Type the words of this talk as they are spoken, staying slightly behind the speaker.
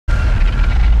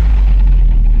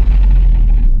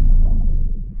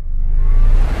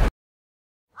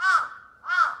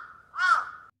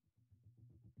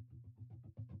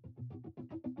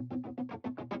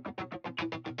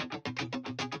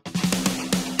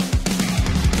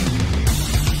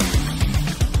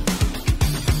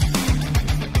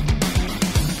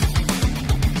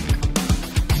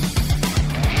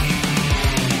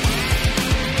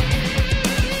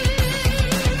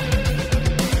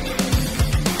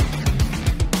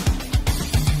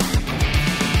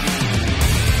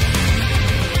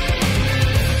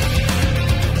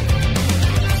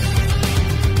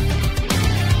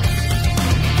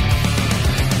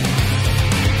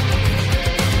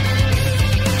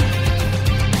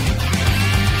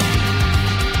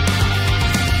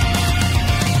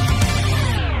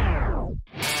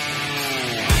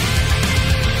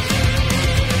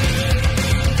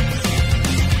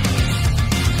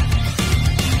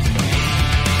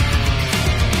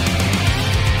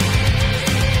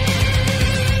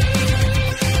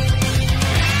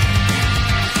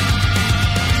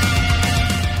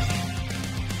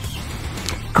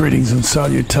Greetings and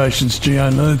salutations, Geo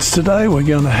Nerds. Today we're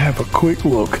going to have a quick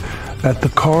look at the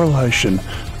correlation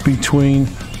between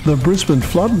the Brisbane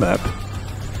flood map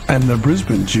and the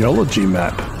Brisbane geology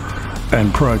map.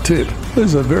 And pro tip,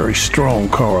 there's a very strong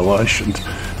correlation.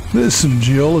 There's some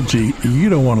geology you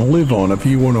don't want to live on if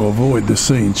you want to avoid the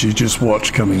scenes you just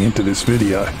watched coming into this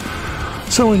video.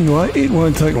 So anyway, it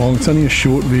won't take long. It's only a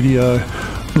short video,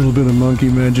 a little bit of monkey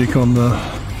magic on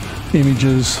the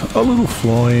images, a little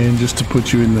fly-in just to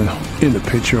put you in the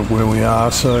picture of where we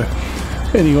are. So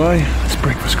anyway, it's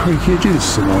Breakfast Creek here. Gee,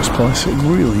 this is a nice place. It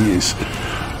really is.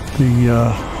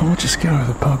 I'll just go to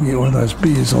the pub and get one of those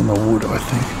beers on the wood, I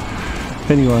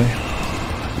think. Anyway,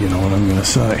 you know what I'm going to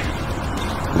say.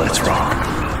 Let's rock.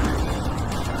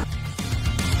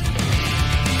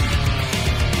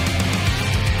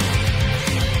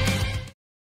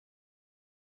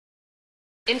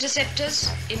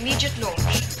 Interceptors, immediate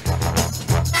launch.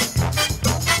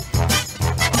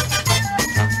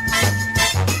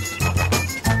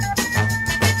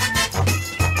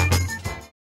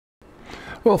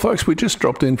 Well, folks, we just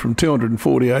dropped in from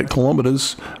 248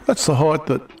 kilometres. That's the height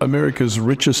that America's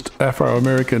richest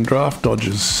Afro-American draft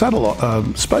dodger's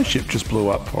satellite spaceship just blew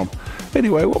up from.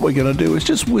 Anyway, what we're going to do is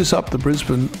just whiz up the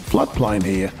Brisbane floodplain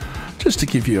here, just to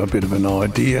give you a bit of an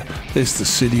idea. There's the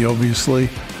city, obviously.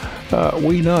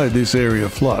 We know this area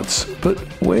floods, but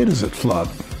where does it flood?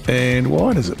 And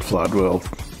why does it flood? Well,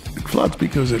 it floods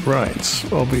because it rains.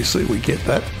 Obviously, we get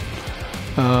that.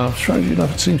 Strangely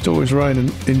enough, it seems to always rain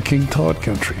in king tide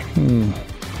country.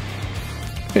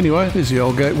 Anyway, there's the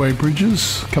old gateway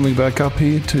bridges coming back up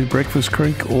here to Breakfast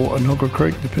Creek or Enoggera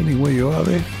Creek, depending where you are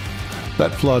there.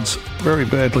 That floods very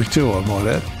badly too, I might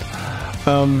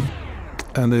add.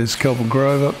 And there's Kelvin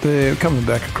Grove up there, coming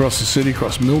back across the city,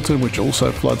 across Milton, which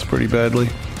also floods pretty badly,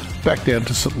 back down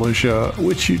to St Lucia,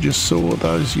 which you just saw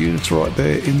those units right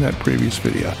there in that previous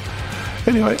video.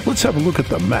 Anyway, let's have a look at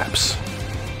the maps.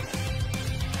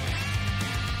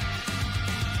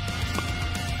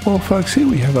 Well, folks, here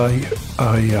we have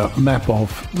a map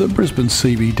of the Brisbane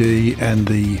CBD and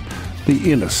the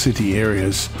inner city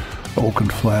areas,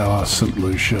 Auckland Flower, St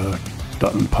Lucia,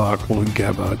 Dutton Park,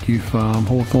 Wollongabba, New Farm,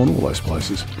 Hawthorn, all those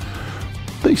places.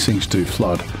 These things do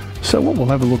flood. So what we'll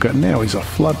have a look at now is a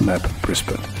flood map of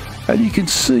Brisbane. And you can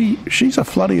see she's a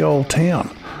floody old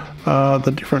town.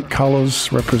 The different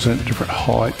colours represent different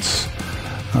heights.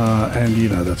 And, you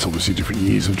know, that's obviously different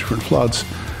years of different floods.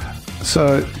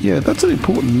 So, yeah, that's an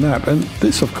important map. And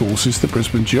this, of course, is the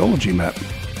Brisbane geology map.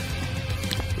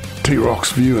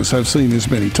 T-Rocks viewers have seen this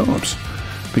many times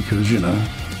because, you know,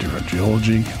 different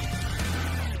geology.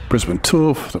 Brisbane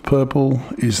turf, the purple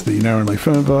is the Narrowly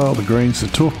Fernvale, the green's the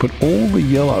turf, but all the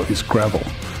yellow is gravel.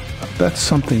 That's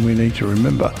something we need to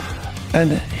remember.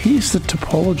 And here's the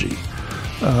topology.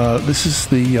 This is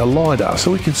the LiDAR,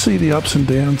 so we can see the ups and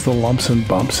downs, the lumps and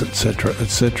bumps, etc.,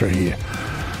 etc. here.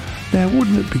 Now,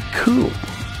 wouldn't it be cool?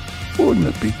 Wouldn't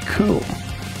it be cool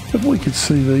if we could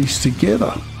see these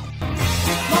together?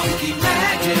 Monkey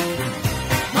magic.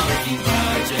 Monkey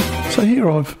magic. So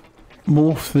here I've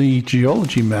morph the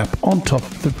geology map on top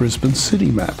of the Brisbane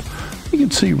city map. You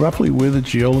can see roughly where the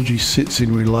geology sits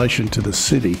in relation to the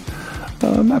city.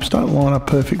 Maps don't line up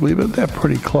perfectly, but they're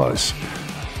pretty close.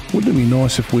 Wouldn't it be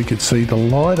nice if we could see the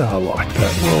LiDAR like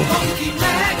that? Well, Monkey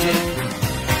magic.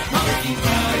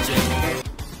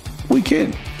 We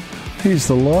can. Here's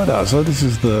the LiDAR. So this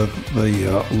is the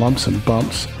lumps and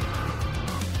bumps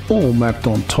all mapped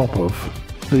on top of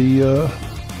the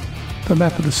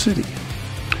map of the city.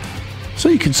 So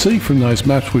you can see from those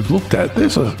maps we've looked at,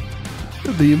 there's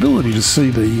the ability to see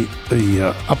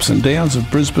the ups and downs of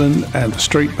Brisbane and the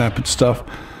street map and stuff.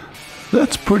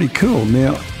 That's pretty cool.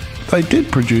 Now, they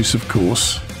did produce, of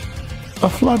course, a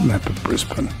flood map of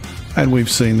Brisbane. And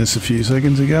we've seen this a few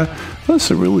seconds ago.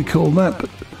 That's a really cool map. But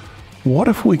what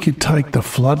if we could take the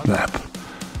flood map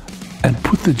and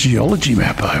put the geology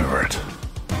map over it?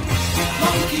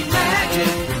 Monkey magic.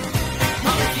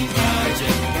 Monkey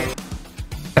magic.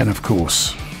 And of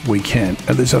course, we can.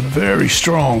 And there's a very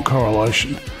strong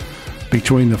correlation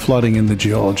between the flooding and the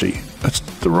geology.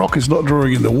 The rock is not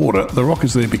drawing in the water. The rock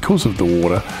is there because of the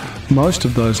water. Most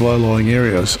of those low-lying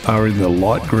areas are in the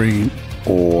light green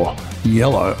or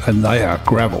yellow, and they are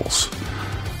gravels.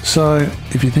 So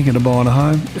if you're thinking of buying a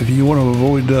home, if you want to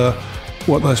avoid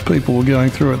what those people were going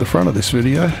through at the front of this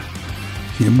video,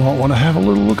 you might want to have a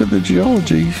little look at the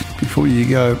geology before you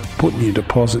go putting your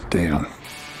deposit down.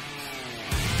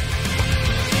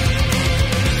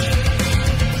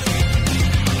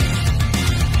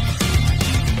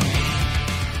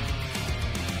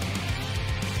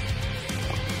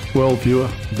 Well, viewer,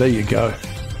 there you go.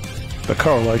 The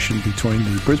correlation between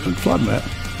the Brisbane flood map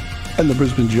and the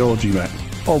Brisbane Geology map.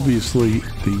 Obviously,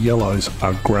 the yellows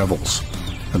are gravels,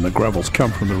 and the gravels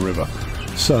come from the river.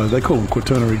 So they call them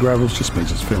quaternary gravels, just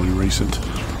means it's fairly recent.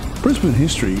 Brisbane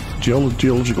history,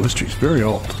 geological history, is very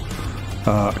old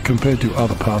compared to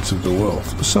other parts of the world.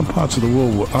 Some parts of the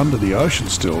world were under the ocean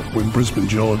still when Brisbane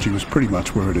geology was pretty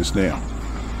much where it is now.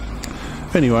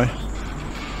 Anyway,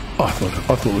 I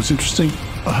thought it was interesting.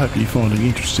 I hope you find it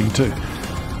interesting too.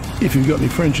 If you've got any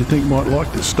friends you think might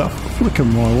like this stuff, flick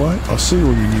them my way. I see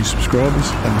all your new subscribers,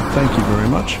 and thank you very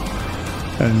much.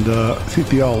 And hit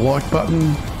the old like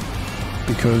button,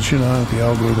 because, you know, the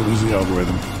algorithm is the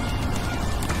algorithm.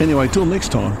 Anyway, till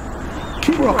next time,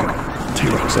 keep rocking.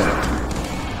 T-Rex out.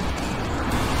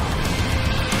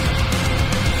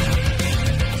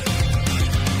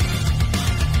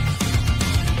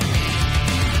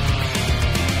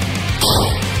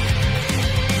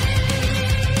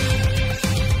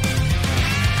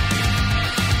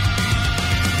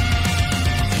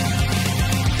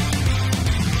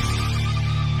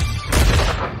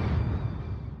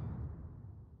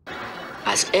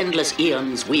 As endless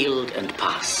eons wheeled and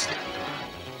passed.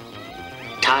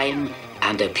 Time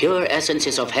and the pure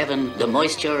essences of heaven, the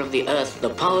moisture of the earth, the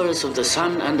powers of the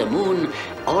sun and the moon,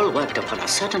 all worked upon a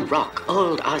certain rock,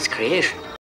 old as creation.